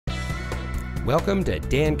Welcome to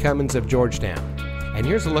Dan Cummins of Georgetown, and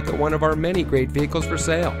here's a look at one of our many great vehicles for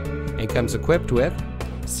sale. It comes equipped with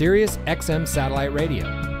Sirius XM satellite radio,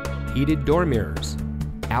 heated door mirrors,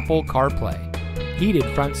 Apple CarPlay, heated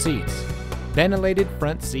front seats, ventilated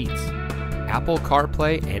front seats, Apple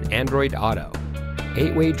CarPlay and Android Auto,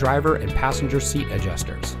 8-way driver and passenger seat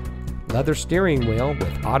adjusters, leather steering wheel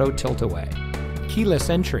with auto tilt-away, keyless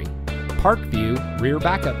entry, park view rear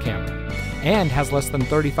backup camera, and has less than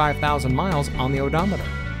 35,000 miles on the odometer.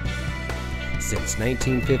 Since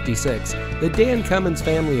 1956, the Dan Cummins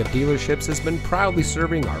family of dealerships has been proudly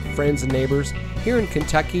serving our friends and neighbors here in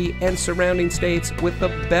Kentucky and surrounding states with the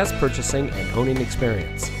best purchasing and owning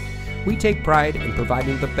experience. We take pride in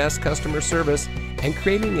providing the best customer service and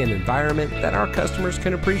creating an environment that our customers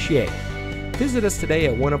can appreciate. Visit us today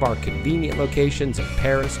at one of our convenient locations in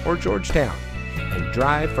Paris or Georgetown and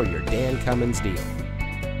drive for your Dan Cummins deal.